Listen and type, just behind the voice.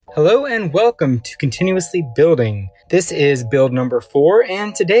Hello and welcome to Continuously Building. This is build number 4,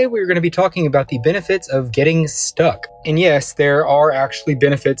 and today we're going to be talking about the benefits of getting stuck. And yes, there are actually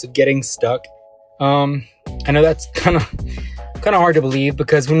benefits of getting stuck. I know that's kind of hard to believe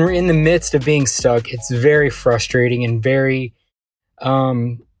because when we're in the midst of being stuck, it's very frustrating and very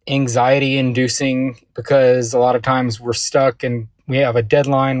anxiety inducing because a lot of times we're stuck and we have a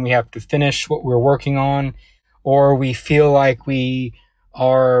deadline, we have to finish what we're working on, or we feel like we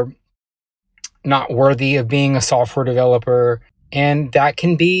are not worthy of being a software developer, and that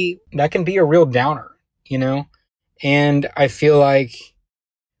can be a real downer, and I feel like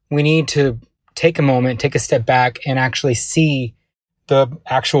we need to take a moment, take a step back, and actually see the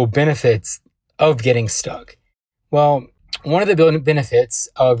actual benefits of getting stuck. Well, one of the benefits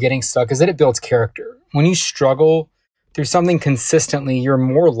of getting stuck is that it builds character. When you struggle through something consistently, you're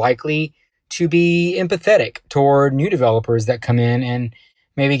more likely to be empathetic toward new developers that come in and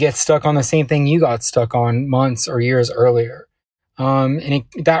maybe get stuck on the same thing you got stuck on months or years earlier.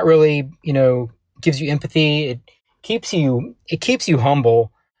 That really, gives you empathy. It keeps you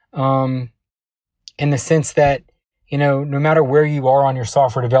humble, in the sense that, no matter where you are on your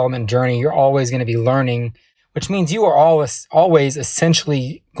software development journey, you're always going to be learning, which means you are always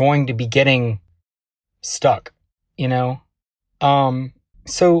essentially going to be getting stuck,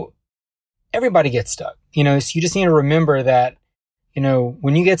 So everybody gets stuck, so you just need to remember that,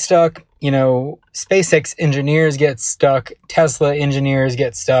 when you get stuck, SpaceX engineers get stuck, Tesla engineers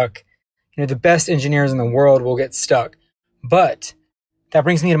get stuck, the best engineers in the world will get stuck. But that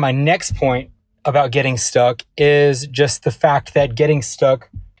brings me to my next point about getting stuck, is just the fact that getting stuck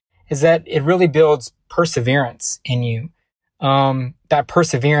is that it really builds perseverance in you. That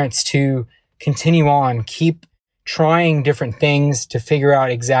perseverance to continue on, keep trying different things to figure out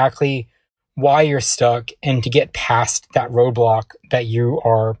exactly why you're stuck and to get past that roadblock that you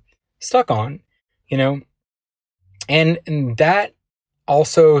are stuck on, and that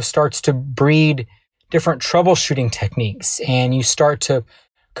also starts to breed different troubleshooting techniques, and you start to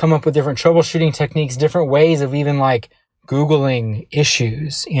come up with different troubleshooting techniques, different ways of even like Googling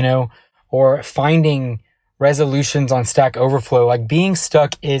issues, or finding resolutions on Stack Overflow. Like, being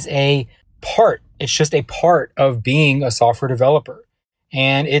stuck is it's just a part of being a software developer.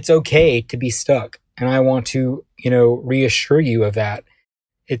 And it's okay to be stuck. And I want to, reassure you of that.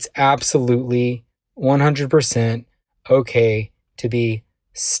 It's absolutely 100% okay to be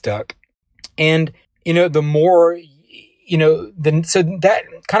stuck. And, the more, so that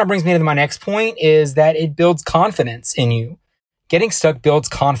kind of brings me to my next point, is that it builds confidence in you. Getting stuck builds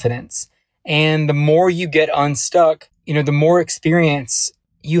confidence. And the more you get unstuck, the more experience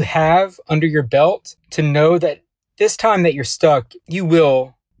you have under your belt to know that this time that you're stuck, you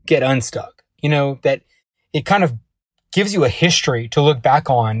will get unstuck. That it kind of gives you a history to look back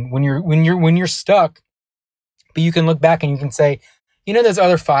on when you're stuck. But you can look back and you can say, there's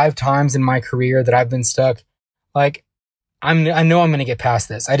other 5 times in my career that I've been stuck. Like, I know I'm going to get past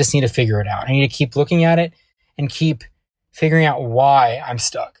this. I just need to figure it out. I need to keep looking at it and keep figuring out why I'm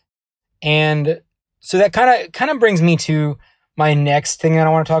stuck. And so that kind of brings me to my next thing that I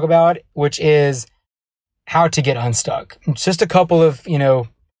want to talk about, which is how to get unstuck. Just a couple of,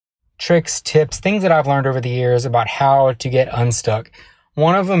 tricks, tips, things that I've learned over the years about how to get unstuck.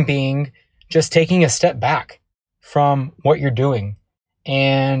 One of them being just taking a step back from what you're doing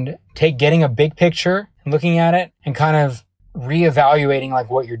and getting a big picture and looking at it and kind of reevaluating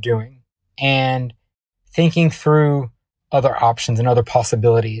like what you're doing and thinking through other options and other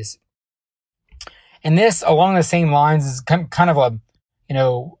possibilities. And this, along the same lines, is kind of a,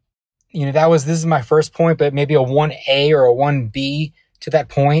 this is my first point, but maybe a 1A or a 1B to that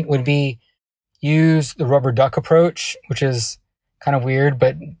point would be use the rubber duck approach, which is kind of weird,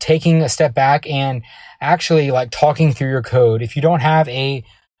 but taking a step back and actually like talking through your code. If you don't have a,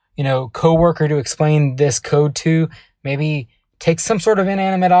 coworker to explain this code to, maybe take some sort of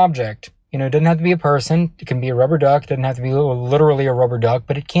inanimate object. It doesn't have to be a person. It can be a rubber duck. It doesn't have to be literally a rubber duck,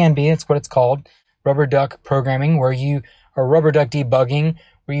 but it can be. It's what it's called. Rubber duck programming, or rubber duck debugging,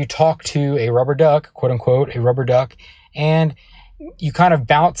 where you talk to a rubber duck, quote unquote, a rubber duck, and you kind of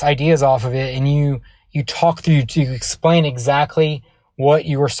bounce ideas off of it, and you talk through to explain exactly what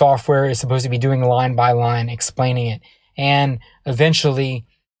your software is supposed to be doing line by line, explaining it. And eventually,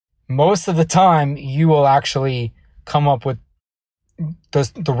 most of the time, you will actually come up with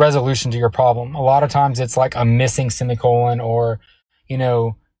the resolution to your problem. A lot of times it's like a missing semicolon, or,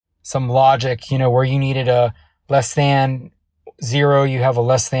 some logic, where you needed a less than 0, you have a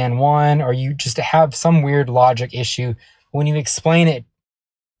less than 1, or you just have some weird logic issue. When you explain it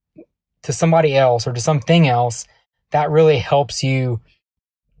to somebody else or to something else, that really helps you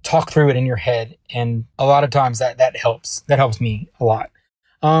talk through it in your head. And a lot of times that helps. That helps me a lot.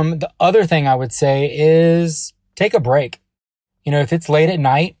 The other thing I would say is take a break. If it's late at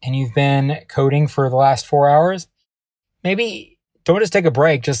night and you've been coding for the last 4 hours, maybe don't just take a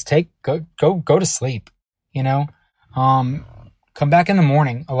break. Just go to sleep, come back in the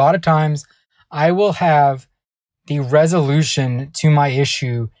morning. A lot of times I will have the resolution to my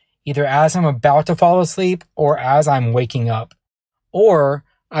issue either as I'm about to fall asleep or as I'm waking up. Or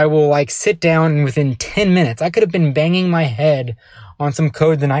I will sit down and within 10 minutes, I could have been banging my head on some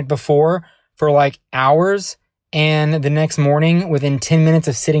code the night before for hours. And the next morning, within 10 minutes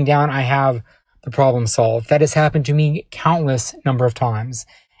of sitting down, I have the problem solved. That has happened to me countless number of times.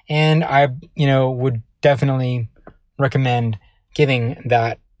 And I, would definitely recommend giving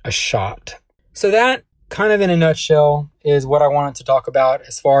that a shot. So that kind of in a nutshell is what I wanted to talk about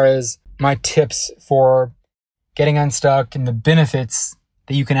as far as my tips for getting unstuck and the benefits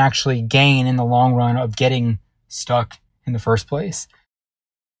that you can actually gain in the long run of getting stuck in the first place.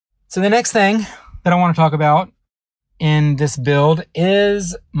 So the next thing that I want to talk about in this build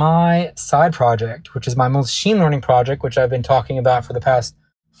is my side project, which is my machine learning project, which I've been talking about for the past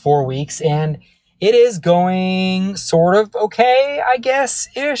 4 weeks. And it is going sort of okay, I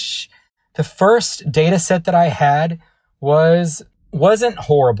guess-ish. The first data set that I had wasn't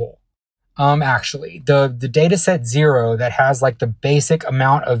horrible. Actually, the data set 0 that has the basic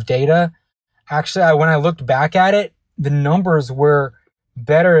amount of data, actually, when I looked back at it, the numbers were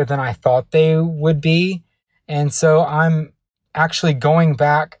better than I thought they would be. And so I'm actually going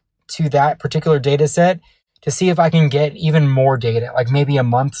back to that particular data set to see if I can get even more data, maybe a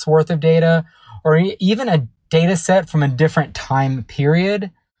month's worth of data, or even a data set from a different time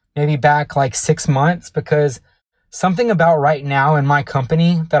period, maybe back 6 months, because something about right now in my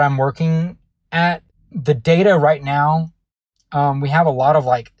company that I'm working at, the data right now, we have a lot of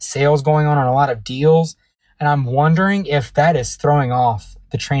sales going on and a lot of deals. And I'm wondering if that is throwing off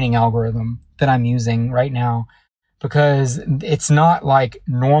the training algorithm that I'm using right now, because it's not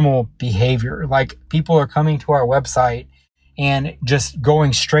normal behavior. People are coming to our website and just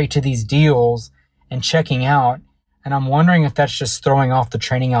going straight to these deals and checking out. And I'm wondering if that's just throwing off the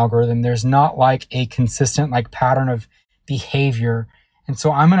training algorithm. There's not a consistent pattern of behavior. And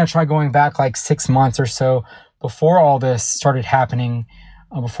so I'm going to try going back 6 months or so before all this started happening,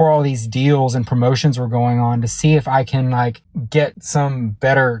 before all these deals and promotions were going on, to see if I can get some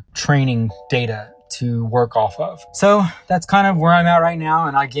better training data to work off of. So that's kind of where I'm at right now.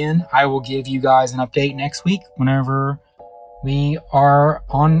 And again, I will give you guys an update next week whenever we are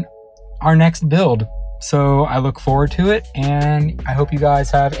on our next build. So I look forward to it, and I hope you guys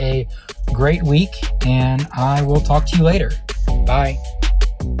have a great week, and I will talk to you later. Bye.